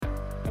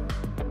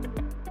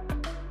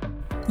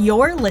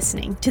You're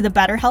listening to the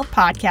Better Health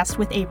Podcast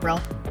with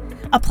April,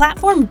 a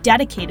platform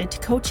dedicated to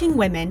coaching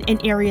women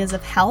in areas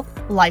of health,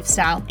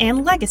 lifestyle,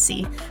 and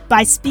legacy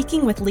by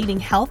speaking with leading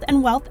health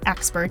and wealth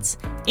experts,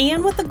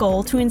 and with the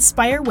goal to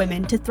inspire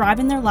women to thrive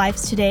in their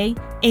lives today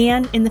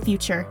and in the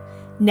future.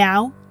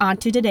 Now, on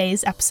to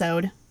today's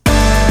episode.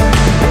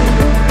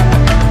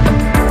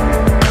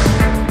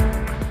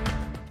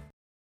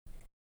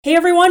 Hey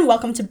everyone,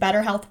 welcome to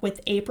Better Health with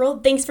April.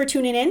 Thanks for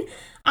tuning in.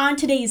 On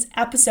today's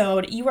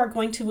episode, you are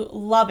going to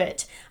love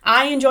it.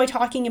 I enjoy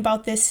talking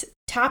about this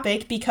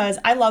topic because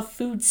I love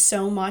food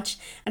so much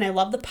and I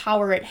love the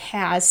power it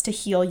has to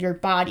heal your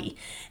body.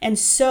 And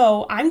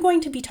so I'm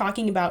going to be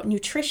talking about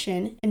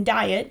nutrition and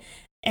diet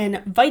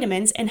and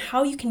vitamins and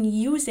how you can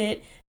use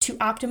it to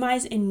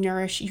optimize and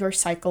nourish your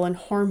cycle and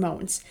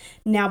hormones.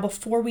 Now,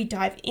 before we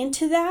dive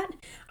into that,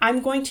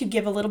 I'm going to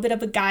give a little bit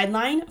of a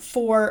guideline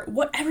for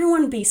what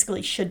everyone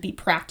basically should be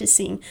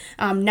practicing,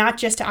 not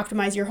just to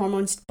optimize your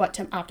hormones, but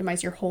to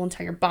optimize your whole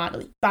entire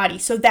body.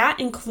 So that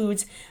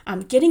includes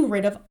getting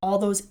rid of all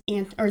those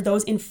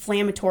those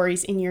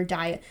inflammatories in your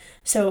diet.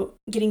 So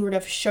getting rid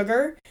of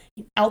sugar,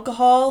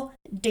 alcohol,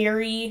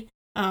 dairy,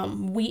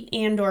 wheat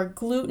and or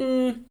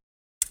gluten,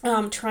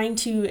 trying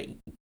to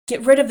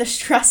get rid of the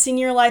stress in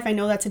your life. I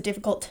know that's a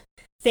difficult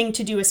thing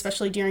to do,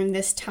 especially during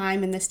this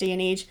time in this day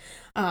and age.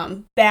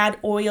 Bad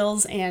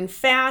oils and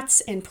fats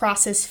and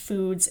processed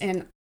foods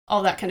and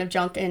all that kind of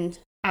junk, and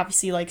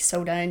obviously like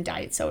soda and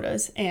diet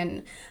sodas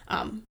and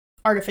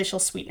artificial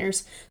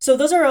sweeteners. So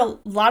those are a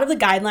lot of the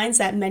guidelines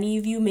that many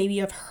of you maybe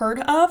have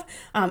heard of.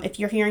 If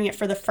you're hearing it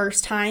for the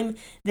first time,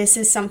 this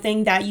is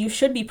something that you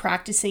should be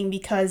practicing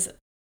because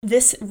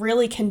this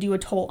really can do a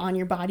toll on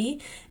your body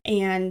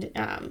and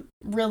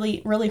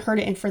really hurt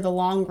it in for the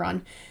long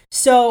run.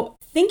 So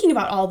thinking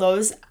about all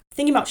those,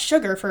 thinking about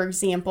sugar, for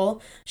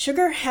example,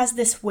 sugar has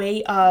this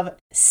way of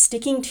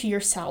sticking to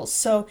your cells.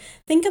 So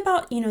think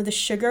about, the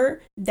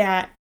sugar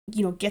that,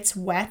 gets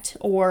wet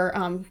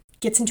or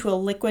gets into a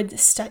liquid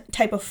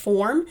type of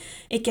form.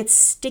 It gets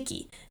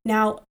sticky.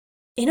 Now,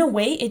 in a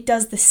way, it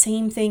does the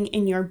same thing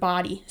in your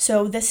body.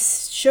 So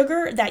this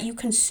sugar that you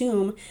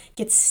consume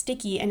gets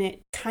sticky and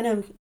it kind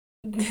of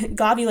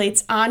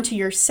globulates onto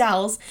your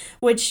cells,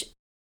 which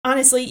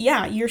honestly,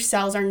 your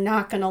cells are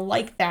not going to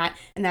like that,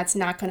 and that's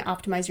not going to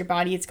optimize your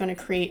body. It's going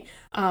to create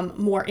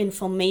more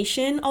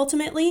inflammation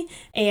ultimately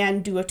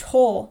and do a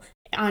toll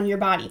on your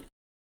body.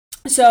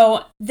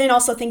 So then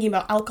also thinking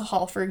about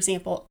alcohol, for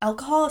example,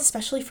 alcohol,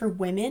 especially for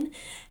women,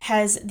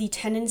 has the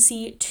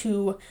tendency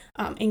to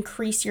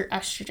increase your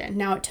estrogen.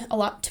 Now, it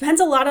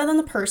depends a lot on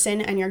the person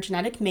and your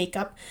genetic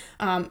makeup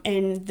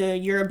and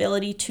your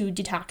ability to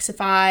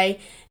detoxify,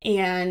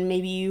 and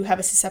maybe you have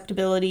a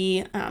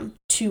susceptibility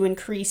to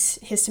increase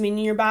histamine in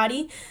your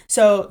body.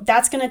 So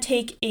that's going to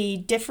take a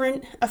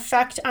different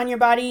effect on your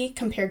body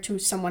compared to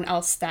someone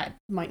else that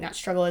might not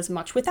struggle as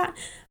much with that.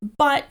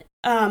 But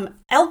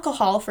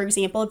alcohol, for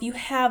example, if you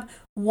have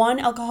one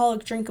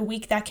alcoholic drink a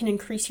week, that can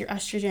increase your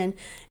estrogen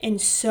in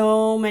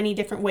so many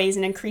different ways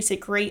and increase it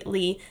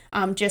greatly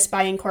just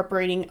by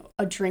incorporating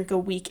a drink a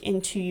week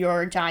into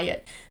your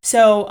diet.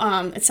 So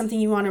it's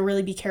something you want to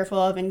really be careful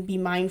of and be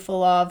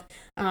mindful of.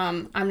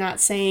 I'm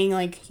not saying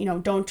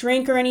don't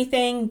drink or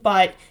anything,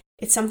 but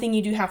it's something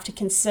you do have to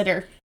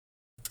consider.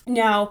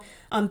 Now,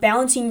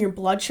 balancing your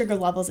blood sugar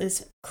levels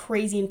is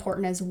crazy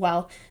important as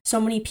well.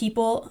 So many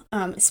people,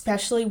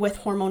 especially with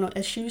hormonal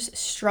issues,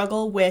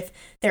 struggle with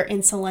their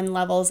insulin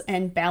levels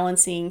and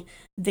balancing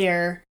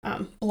their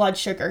blood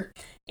sugar.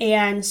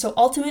 And so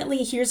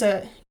ultimately, here's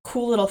a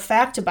cool little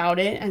fact about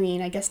it. I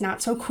mean, I guess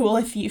not so cool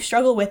if you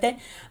struggle with it,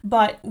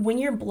 but when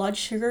your blood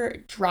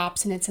sugar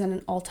drops and it's in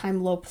an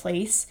all-time low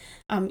place,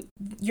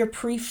 your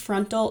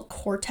prefrontal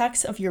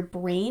cortex of your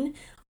brain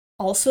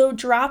also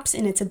drops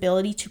in its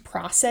ability to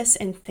process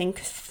and think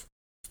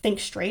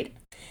straight.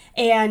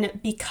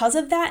 And because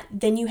of that,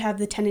 then you have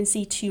the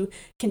tendency to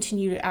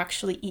continue to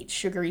actually eat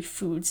sugary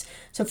foods.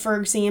 So for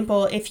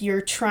example, if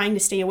you're trying to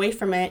stay away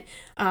from it,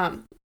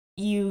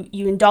 you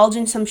indulge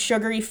in some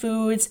sugary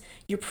foods,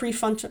 your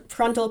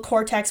prefrontal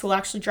cortex will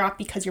actually drop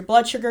because your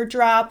blood sugar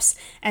drops,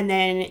 and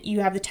then you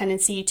have the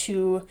tendency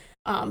to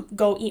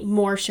go eat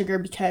more sugar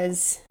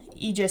because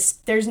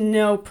there's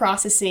no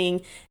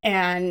processing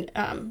and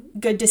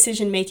good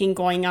decision making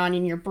going on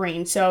in your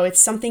brain. So it's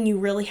something you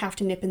really have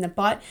to nip in the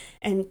butt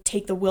and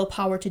take the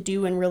willpower to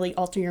do and really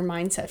alter your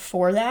mindset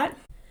for that.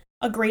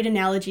 A great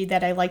analogy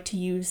that I like to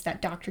use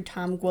that Dr.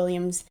 Tom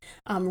Williams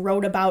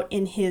wrote about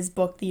in his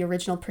book, The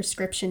Original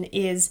Prescription,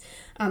 is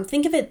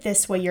think of it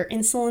this way: your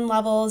insulin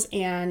levels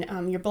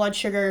and your blood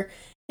sugar,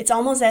 it's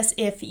almost as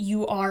if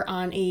you are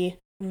on a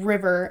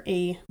river,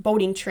 a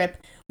boating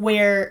trip,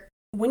 where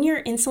when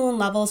your insulin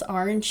levels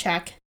are in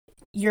check,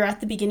 you're at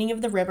the beginning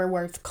of the river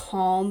where it's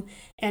calm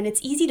and it's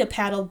easy to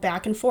paddle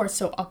back and forth,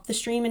 so up the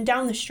stream and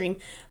down the stream.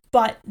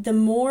 But the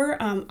more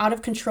out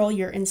of control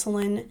your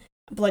insulin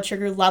blood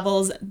sugar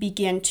levels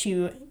begin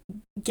to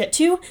get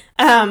to,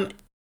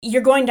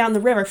 you're going down the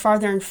river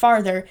farther and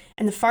farther,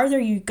 and the farther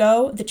you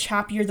go, the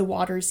choppier the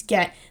waters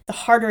get, the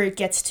harder it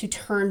gets to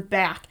turn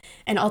back.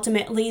 And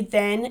ultimately,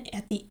 then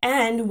at the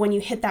end, when you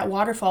hit that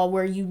waterfall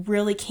where you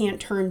really can't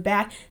turn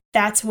back,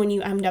 that's when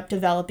you end up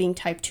developing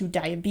type 2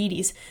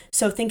 diabetes.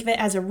 So think of it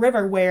as a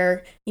river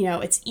where,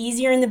 it's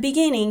easier in the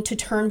beginning to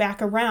turn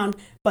back around,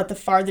 but the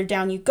farther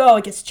down you go,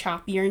 it gets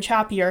choppier and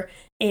choppier,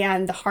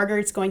 and the harder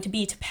it's going to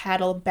be to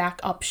paddle back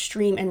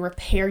upstream and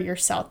repair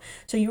yourself.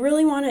 So you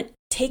really want to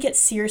take it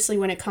seriously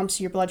when it comes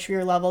to your blood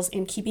sugar levels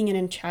and keeping it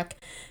in check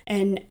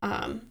and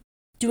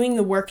doing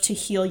the work to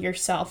heal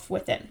yourself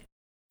with it.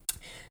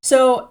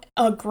 So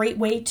a great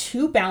way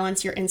to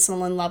balance your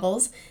insulin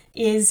levels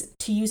is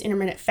to use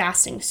intermittent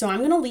fasting. So I'm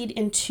going to lead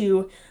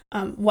into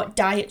what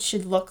diet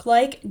should look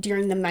like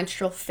during the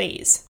menstrual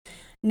phase.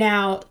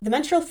 Now, the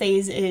menstrual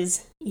phase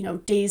is,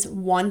 days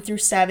 1 through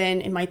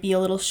 7. It might be a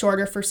little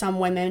shorter for some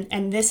women,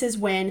 and this is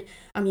when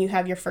you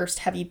have your first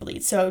heavy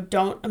bleed. So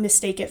don't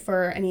mistake it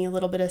for any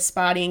little bit of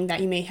spotting that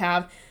you may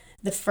have.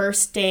 The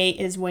first day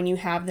is when you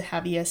have the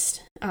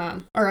heaviest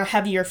or a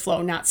heavier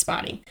flow, not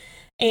spotting.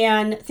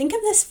 And think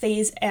of this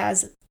phase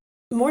as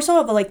more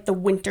so of like the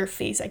winter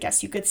phase, I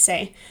guess you could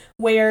say,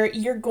 where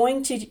you're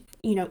going to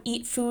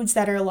eat foods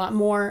that are a lot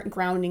more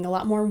grounding, a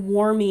lot more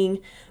warming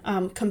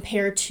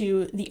compared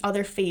to the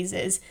other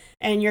phases.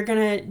 And you're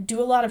going to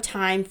do a lot of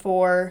time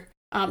for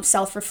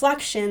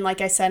self-reflection, like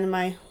I said in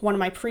one of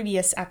my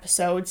previous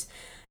episodes.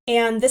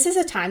 And this is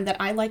a time that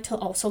I like to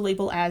also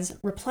label as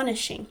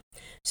replenishing.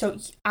 So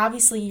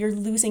obviously you're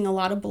losing a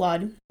lot of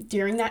blood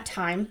during that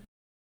time.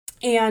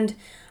 And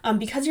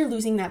because you're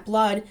losing that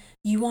blood,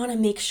 you want to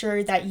make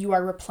sure that you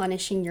are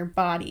replenishing your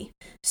body.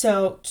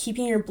 So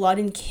keeping your blood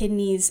and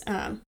kidneys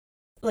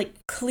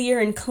clear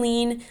and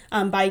clean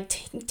by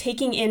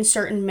taking in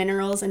certain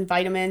minerals and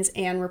vitamins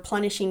and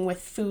replenishing with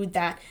food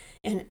that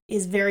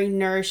is very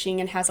nourishing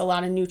and has a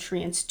lot of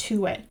nutrients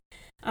to it.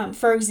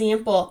 For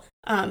example,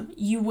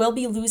 you will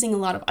be losing a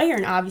lot of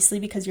iron, obviously,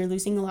 because you're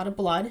losing a lot of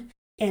blood.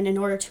 And in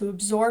order to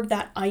absorb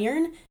that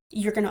iron,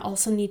 you're going to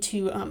also need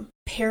to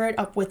pair it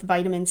up with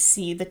vitamin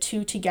C. The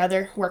two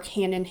together work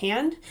hand in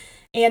hand.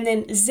 And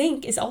then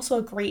zinc is also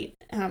a great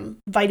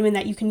vitamin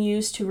that you can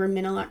use to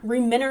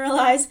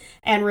remineralize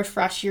and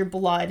refresh your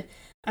blood.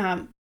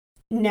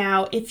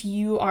 Now, if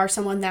you are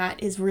someone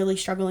that is really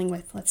struggling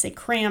with, let's say,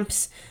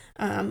 cramps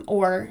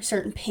or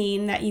certain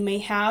pain that you may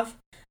have,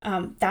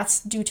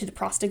 that's due to the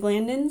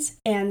prostaglandins.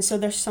 And so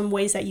there's some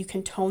ways that you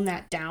can tone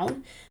that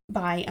down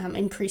by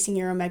increasing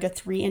your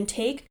omega-3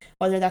 intake,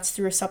 whether that's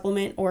through a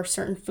supplement or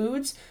certain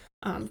foods.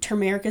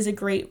 Turmeric is a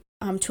great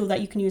tool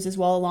that you can use as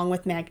well, along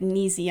with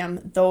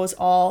magnesium. Those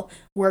all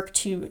work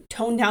to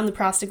tone down the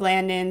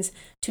prostaglandins,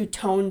 to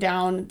tone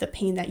down the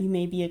pain that you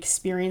may be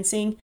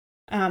experiencing.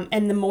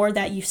 And the more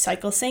that you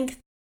cycle sync,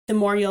 the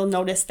more you'll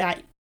notice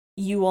that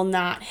you will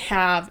not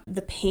have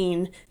the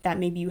pain that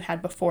maybe you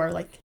had before,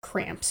 like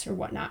cramps or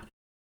whatnot.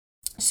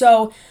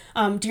 So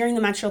during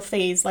the menstrual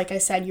phase, like I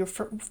said, you're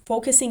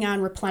focusing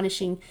on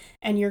replenishing,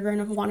 and you're going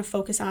to want to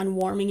focus on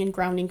warming and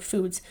grounding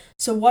foods.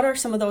 So what are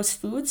some of those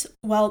foods?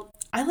 Well,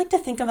 I like to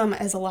think of them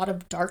as a lot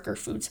of darker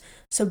foods.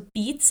 So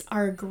beets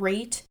are a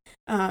great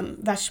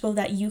vegetable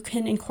that you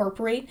can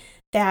incorporate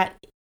that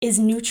is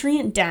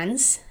nutrient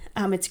dense.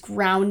 It's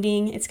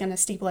grounding. It's going to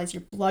stabilize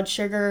your blood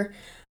sugar.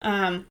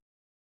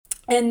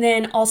 And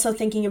then also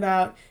thinking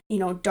about,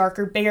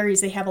 darker berries,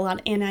 they have a lot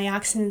of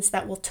antioxidants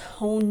that will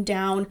tone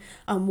down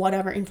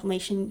whatever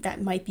inflammation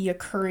that might be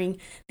occurring.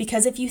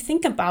 Because if you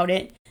think about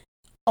it,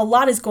 a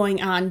lot is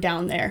going on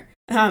down there.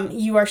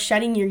 You are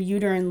shedding your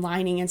uterine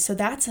lining, and so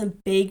that's a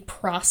big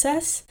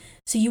process.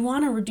 So you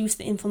want to reduce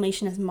the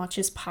inflammation as much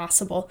as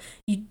possible.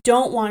 You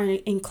don't want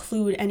to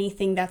include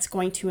anything that's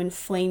going to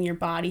inflame your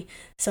body.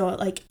 So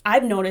like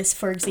I've noticed,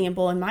 for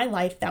example, in my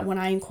life that when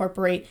I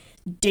incorporate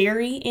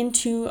dairy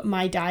into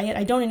my diet,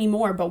 I don't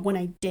anymore, but when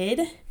I did,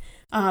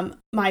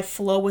 my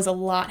flow was a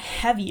lot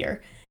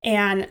heavier.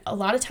 And a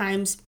lot of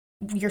times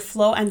your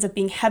flow ends up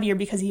being heavier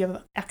because you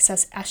have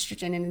excess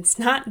estrogen, and it's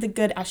not the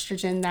good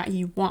estrogen that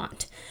you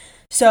want.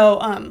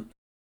 So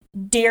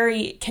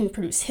dairy can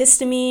produce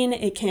histamine.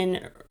 It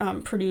can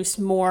produce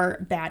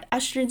more bad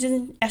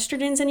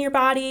estrogens in your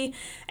body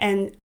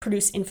and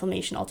produce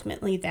inflammation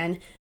ultimately then,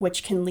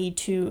 which can lead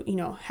to,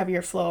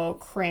 heavier flow,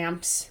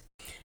 cramps.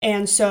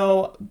 And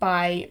so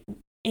by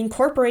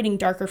incorporating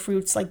darker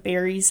fruits like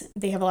berries,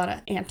 they have a lot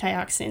of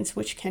antioxidants,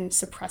 which can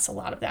suppress a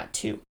lot of that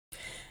too.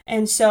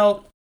 And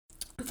so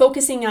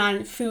focusing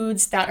on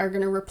foods that are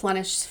going to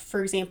replenish,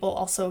 for example,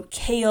 also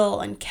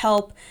kale and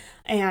kelp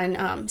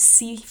and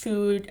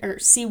seaweed,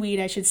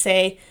 I should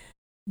say,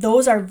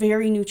 those are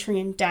very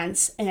nutrient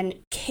dense. And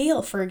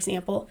kale, for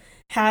example,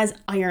 has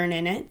iron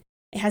in it.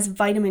 It has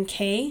vitamin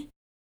K.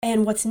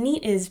 And what's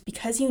neat is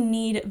because you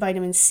need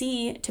vitamin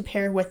C to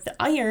pair with the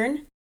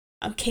iron,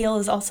 kale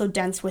is also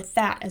dense with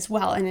that as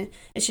well. And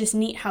it's just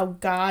neat how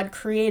God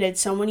created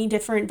so many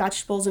different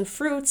vegetables and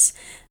fruits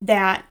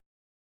that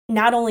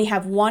not only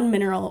have one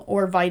mineral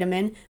or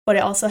vitamin, but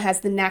it also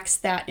has the next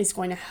that is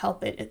going to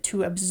help it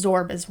to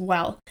absorb as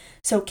well.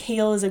 So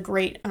kale is a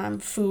great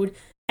food.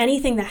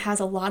 anything that has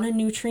a lot of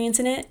nutrients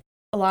in it,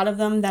 a lot of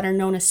them that are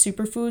known as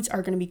superfoods,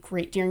 are going to be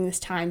great during this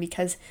time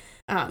because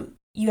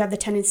you have the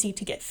tendency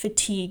to get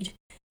fatigued,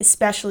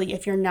 especially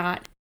if you're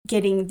not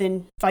getting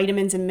the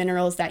vitamins and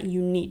minerals that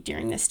you need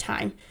during this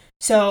time.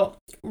 So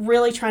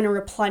really trying to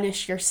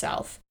replenish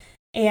yourself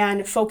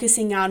and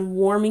focusing on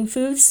warming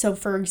foods. So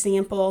for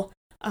example,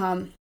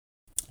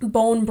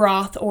 bone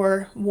broth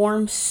or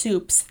warm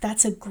soups,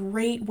 that's a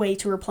great way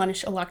to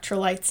replenish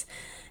electrolytes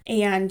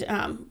and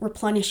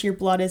replenish your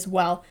blood as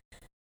well.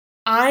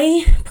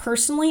 I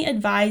personally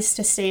advise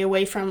to stay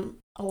away from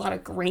a lot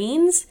of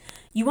grains.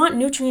 You want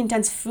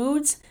nutrient-dense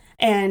foods,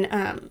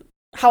 and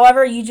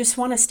however, you just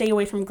want to stay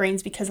away from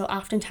grains because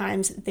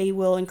oftentimes they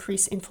will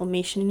increase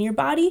inflammation in your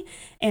body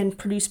and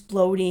produce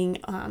bloating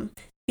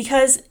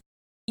because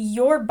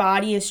your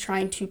body is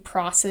trying to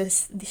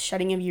process the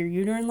shedding of your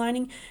uterine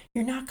lining.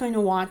 You're not going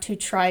to want to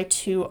try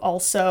to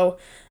also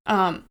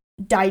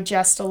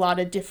digest a lot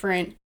of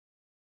different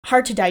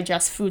hard to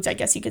digest foods, I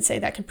guess you could say,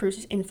 that could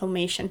produce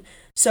inflammation.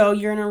 So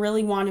you're going to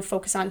really want to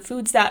focus on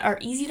foods that are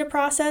easy to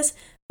process,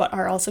 but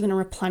are also going to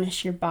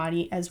replenish your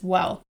body as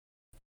well.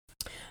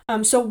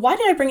 So why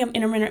did I bring up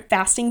intermittent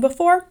fasting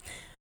before?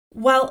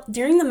 Well,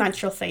 during the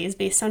menstrual phase,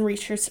 based on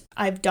research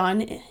I've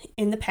done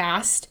in the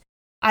past,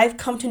 I've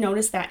come to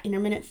notice that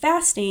intermittent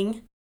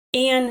fasting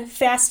and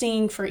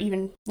fasting for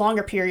even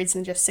longer periods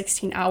than just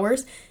 16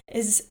 hours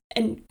is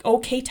an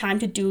okay time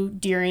to do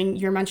during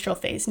your menstrual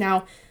phase.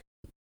 Now,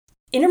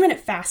 intermittent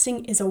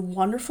fasting is a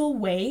wonderful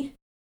way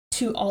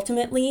to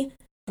ultimately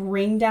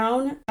bring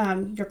down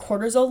your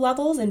cortisol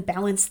levels and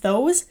balance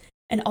those,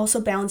 and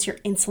also balance your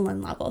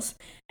insulin levels.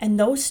 And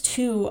those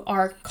two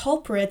are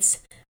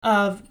culprits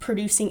of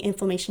producing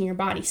inflammation in your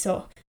body.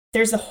 So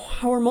there's a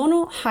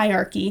hormonal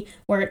hierarchy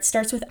where it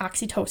starts with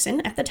oxytocin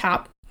at the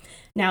top.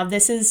 Now,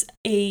 this is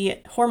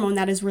a hormone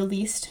that is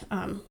released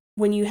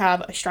when you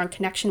have a strong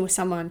connection with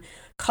someone,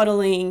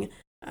 cuddling,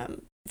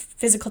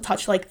 physical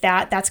touch like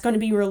that, that's going to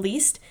be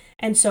released.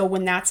 And so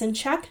when that's in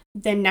check,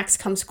 then next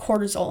comes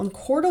cortisol. And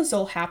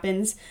cortisol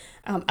happens,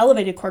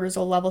 elevated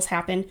cortisol levels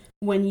happen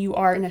when you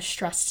are in a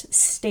stressed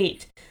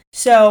state.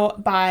 So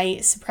by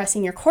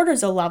suppressing your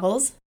cortisol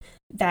levels,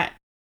 that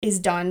is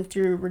done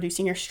through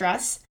reducing your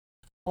stress,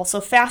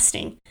 also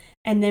fasting.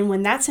 And then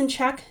when that's in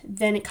check,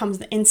 then it comes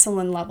the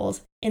insulin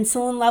levels.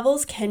 Insulin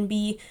levels can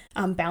be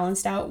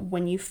balanced out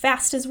when you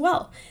fast as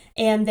well.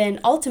 And then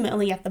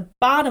ultimately at the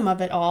bottom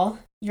of it all,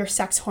 your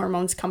sex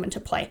hormones come into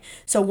play.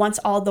 So once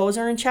all those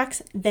are in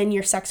checks, then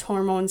your sex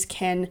hormones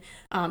can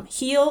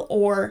heal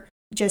or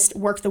just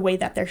work the way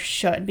that they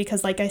should.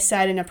 Because like I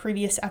said in a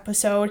previous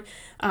episode,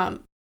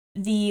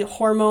 the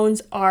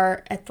hormones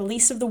are at the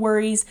least of the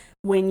worries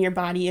when your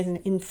body is in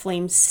an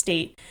inflamed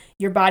state.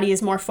 Your body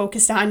is more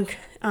focused on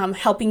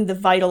helping the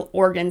vital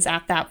organs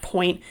at that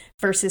point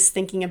versus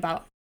thinking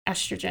about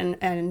estrogen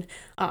and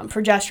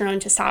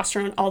progesterone,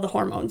 testosterone, all the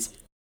hormones.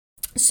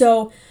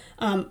 So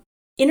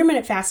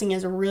intermittent fasting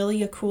is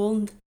really a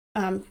cool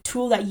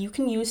tool that you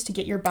can use to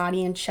get your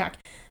body in check.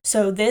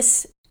 So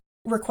this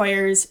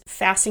requires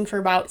fasting for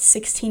about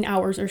 16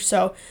 hours or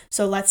so.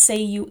 So let's say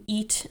you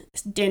eat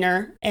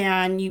dinner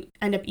and you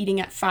end up eating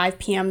at 5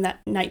 p.m. that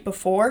night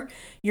before.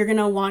 You're going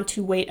to want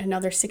to wait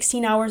another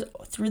 16 hours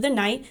through the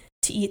night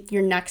to eat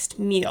your next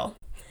meal.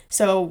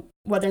 So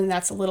whether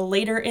that's a little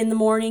later in the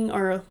morning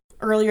or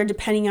earlier,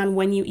 depending on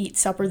when you eat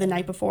supper the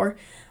night before,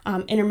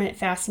 intermittent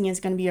fasting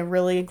is going to be a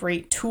really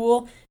great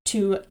tool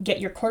to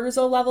get your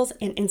cortisol levels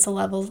and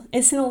insulin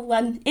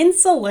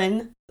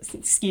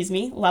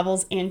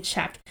levels in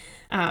check.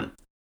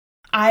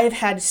 I've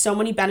had so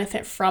many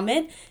benefit from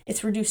it.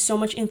 It's reduced so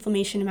much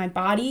inflammation in my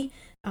body.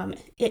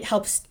 It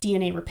helps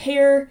DNA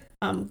repair,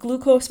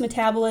 glucose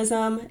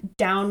metabolism,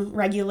 down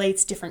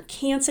regulates different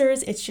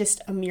cancers. It's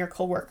just a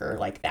miracle worker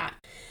like that.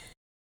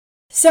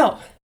 So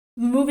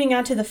moving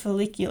on to the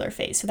follicular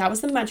phase. So that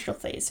was the menstrual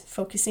phase,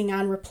 focusing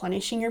on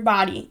replenishing your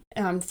body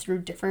through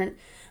different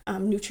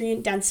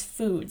nutrient-dense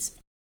foods.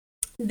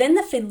 Then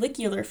the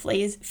follicular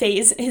phase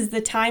is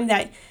the time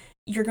that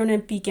you're going to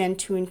begin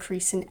to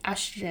increase in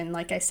estrogen,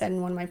 like I said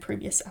in one of my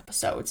previous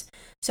episodes.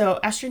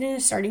 So estrogen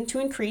is starting to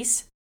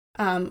increase,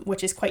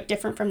 which is quite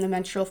different from the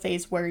menstrual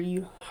phase where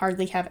you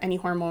hardly have any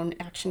hormone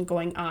action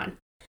going on.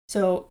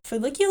 So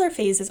follicular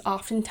phase is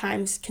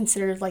oftentimes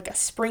considered like a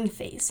spring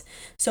phase.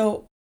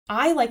 So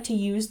I like to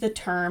use the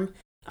term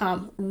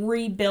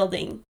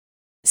rebuilding.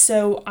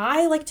 So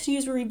I like to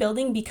use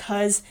rebuilding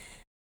because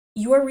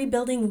you are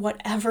rebuilding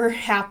whatever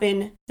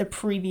happened the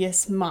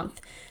previous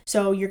month.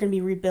 So you're going to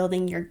be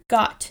rebuilding your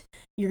gut.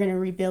 You're going to be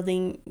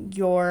rebuilding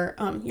your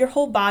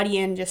whole body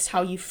and just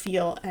how you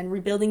feel, and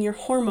rebuilding your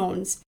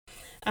hormones.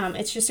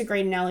 It's just a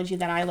great analogy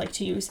that I like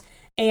to use.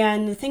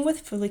 And the thing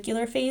with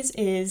follicular phase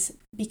is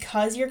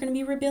because you're going to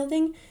be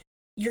rebuilding,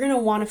 you're going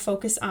to want to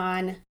focus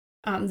on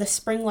the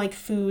spring-like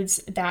foods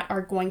that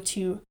are going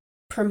to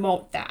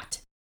promote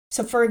that.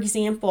 So for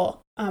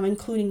example,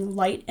 including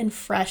light and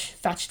fresh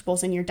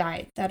vegetables in your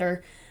diet that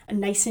are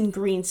nice and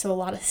green, so a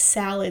lot of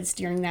salads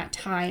during that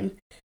time.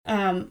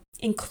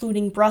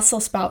 Including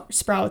Brussels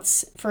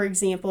sprouts, for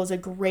example, is a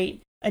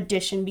great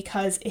addition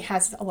because it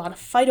has a lot of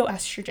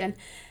phytoestrogen.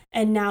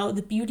 And now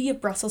the beauty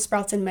of Brussels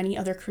sprouts and many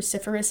other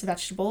cruciferous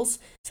vegetables,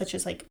 such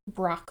as like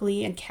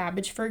broccoli and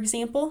cabbage, for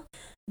example,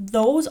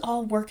 those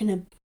all work in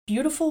a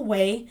beautiful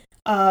way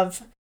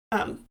of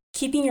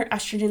keeping your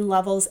estrogen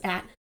levels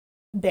at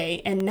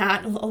bay and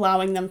not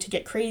allowing them to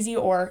get crazy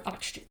or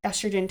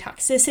estrogen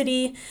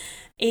toxicity.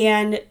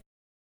 And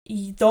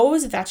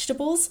those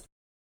vegetables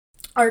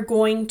are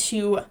going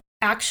to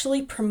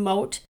actually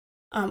promote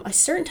a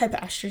certain type of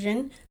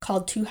estrogen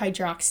called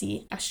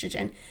 2-hydroxy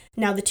estrogen.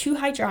 Now, the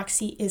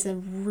 2-hydroxy is a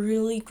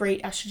really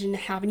great estrogen to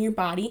have in your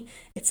body.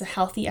 It's a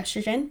healthy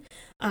estrogen.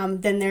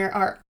 Then there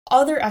are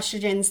other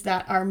estrogens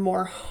that are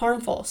more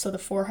harmful. So the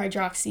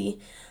 4-hydroxy,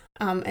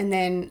 and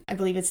then I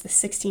believe it's the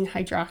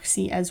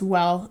 16-hydroxy as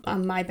well.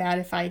 My bad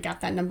if I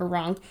got that number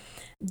wrong.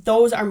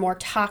 Those are more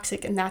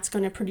toxic, and that's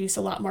going to produce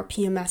a lot more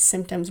PMS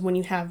symptoms when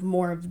you have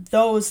more of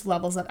those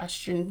levels of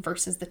estrogen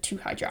versus the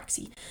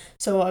 2-hydroxy.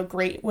 So a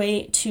great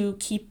way to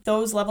keep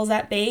those levels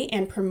at bay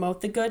and promote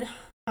the good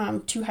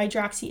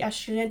 2-hydroxy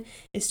estrogen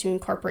is to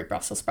incorporate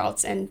Brussels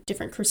sprouts and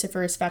different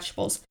cruciferous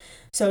vegetables.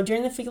 So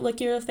during the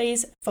follicular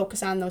phase,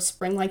 focus on those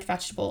spring-like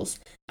vegetables,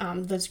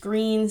 those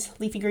greens,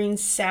 leafy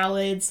greens,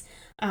 salads,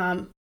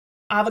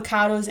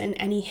 avocados, and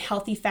any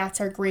healthy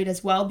fats are great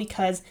as well,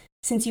 because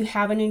since you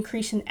have an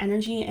increase in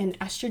energy and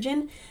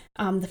estrogen,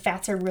 the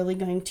fats are really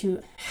going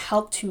to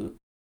help to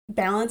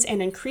balance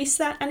and increase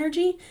that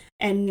energy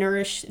and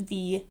nourish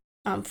the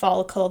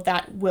follicle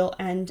that will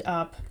end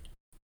up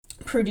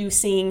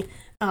producing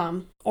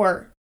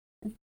or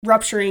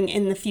rupturing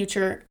in the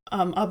future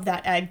of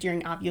that egg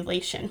during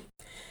ovulation.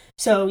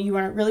 So you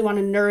really want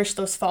to nourish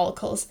those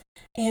follicles.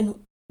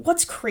 And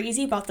what's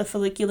crazy about the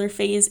follicular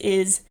phase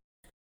is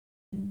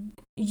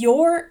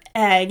your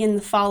egg in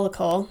the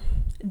follicle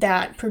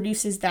that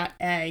produces that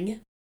egg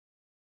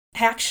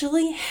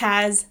actually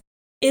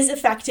is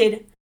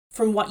affected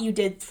from what you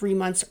did 3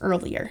 months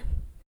earlier.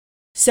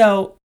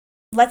 So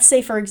let's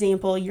say, for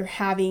example, you're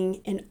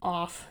having an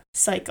off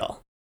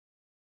cycle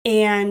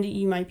and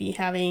you might be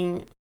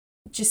having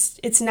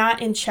it's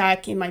not in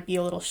check. It might be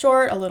a little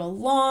short, a little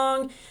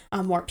long,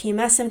 more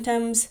PMS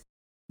symptoms.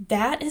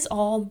 That is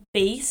all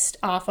based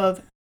off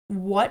of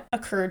what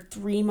occurred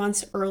 3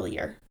 months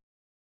earlier.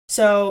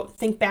 So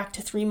think back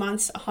to 3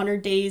 months,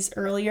 100 days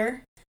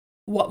earlier.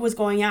 What was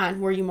going on?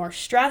 Were you more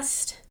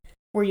stressed?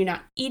 Were you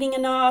not eating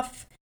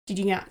enough? Did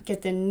you not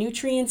get the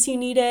nutrients you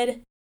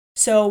needed?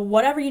 So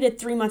whatever you did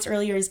 3 months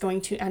earlier is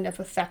going to end up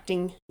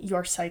affecting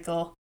your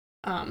cycle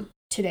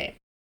today.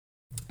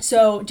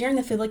 So during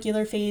the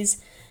follicular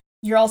phase,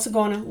 you're also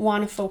going to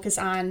want to focus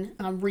on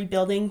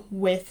rebuilding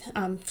with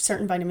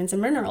certain vitamins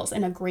and minerals.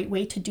 And a great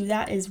way to do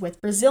that is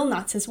with Brazil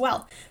nuts as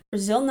well.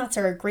 Brazil nuts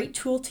are a great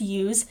tool to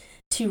use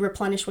to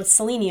replenish with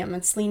selenium,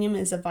 and selenium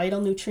is a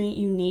vital nutrient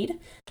you need.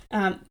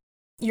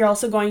 You're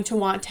also going to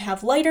want to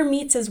have lighter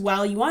meats as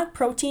well. You want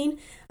protein.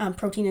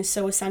 Protein is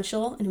so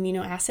essential in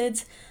amino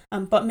acids,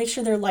 but make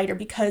sure they're lighter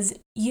because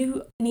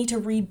you need to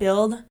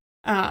rebuild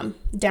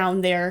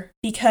down there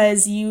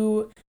because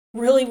you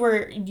really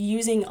were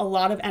using a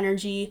lot of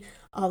energy,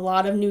 a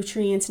lot of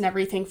nutrients and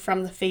everything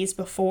from the phase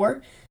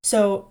before.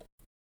 So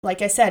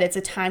like I said, it's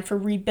a time for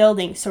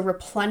rebuilding. So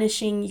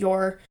replenishing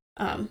your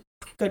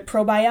good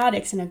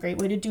probiotics, and a great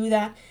way to do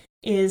that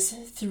is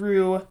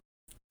through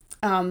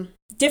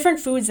different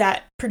foods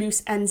that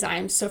produce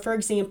enzymes. So for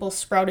example,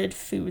 sprouted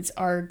foods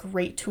are a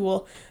great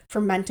tool.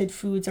 Fermented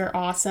foods are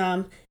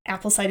awesome.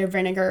 Apple cider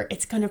vinegar,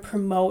 it's going to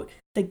promote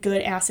the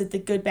good acid, the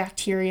good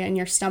bacteria in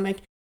your stomach,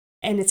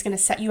 and it's going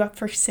to set you up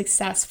for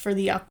success for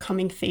the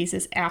upcoming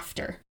phases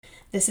after.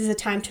 This is a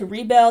time to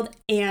rebuild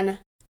and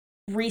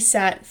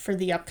reset for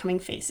the upcoming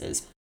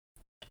phases.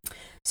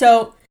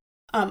 So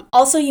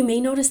also, you may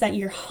notice that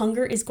your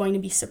hunger is going to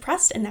be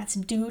suppressed, and that's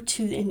due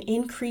to an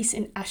increase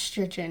in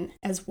estrogen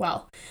as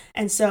well.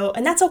 And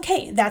that's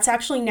okay. That's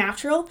actually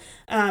natural.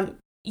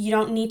 You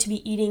don't need to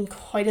be eating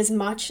quite as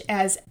much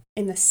as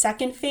in the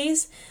second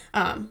phase,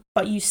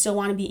 but you still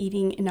want to be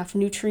eating enough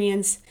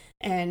nutrients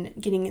and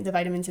getting the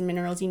vitamins and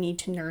minerals you need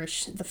to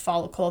nourish the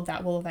follicle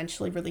that will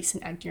eventually release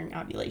an egg during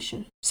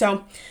ovulation.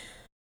 So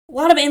a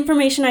lot of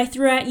information I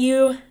threw at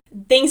you.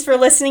 Thanks for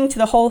listening to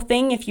the whole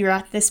thing if you're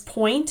at this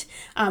point.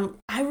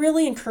 I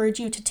really encourage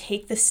you to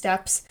take the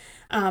steps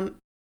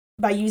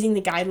by using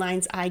the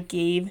guidelines I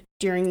gave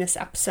during this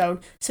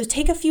episode. So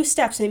take a few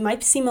steps. It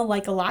might seem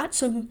like a lot,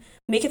 so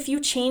make a few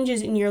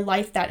changes in your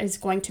life that is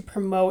going to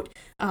promote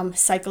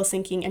cycle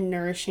syncing and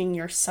nourishing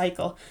your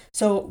cycle.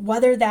 So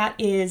whether that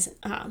is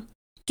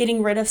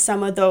getting rid of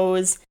some of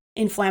those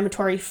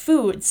inflammatory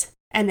foods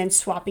and then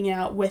swapping it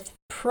out with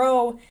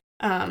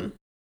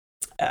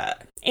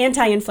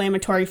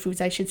anti-inflammatory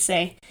foods, I should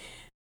say.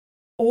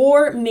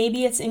 Or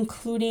maybe it's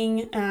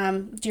including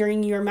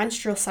during your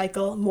menstrual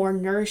cycle more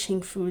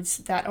nourishing foods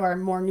that are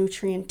more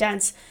nutrient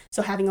dense,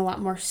 so having a lot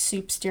more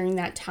soups during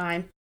that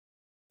time.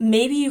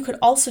 Maybe you could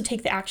also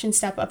take the action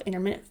step of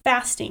intermittent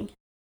fasting.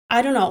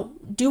 I don't know,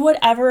 do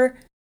whatever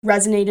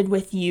resonated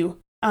with you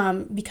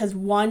because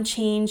one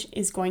change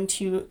is going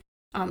to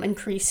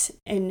increase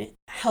and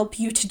help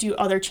you to do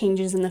other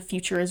changes in the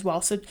future as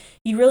well. So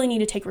you really need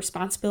to take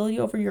responsibility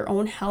over your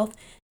own health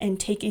and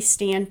take a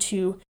stand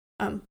to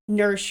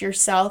nourish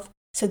yourself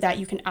so that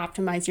you can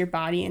optimize your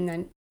body, and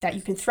then that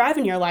you can thrive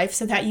in your life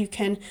so that you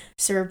can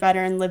serve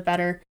better and live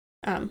better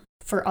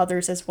for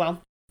others as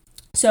well.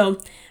 So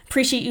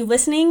appreciate you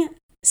listening.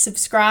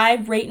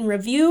 Subscribe, rate, and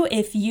review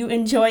if you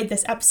enjoyed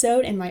this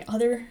episode and my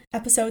other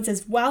episodes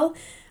as well.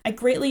 I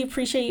greatly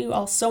appreciate you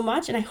all so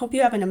much, and I hope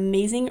you have an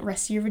amazing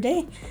rest of your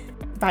day.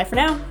 Bye for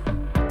now.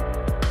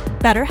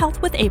 Better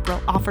Health with April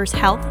offers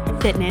health,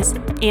 fitness,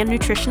 and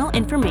nutritional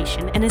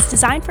information and is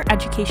designed for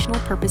educational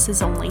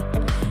purposes only.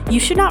 You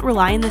should not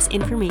rely on this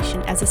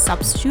information as a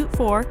substitute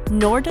for,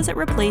 nor does it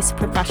replace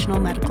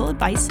professional medical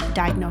advice,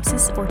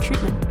 diagnosis, or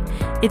treatment.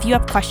 If you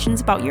have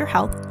questions about your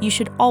health, you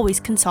should always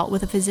consult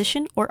with a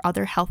physician or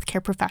other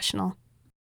healthcare professional.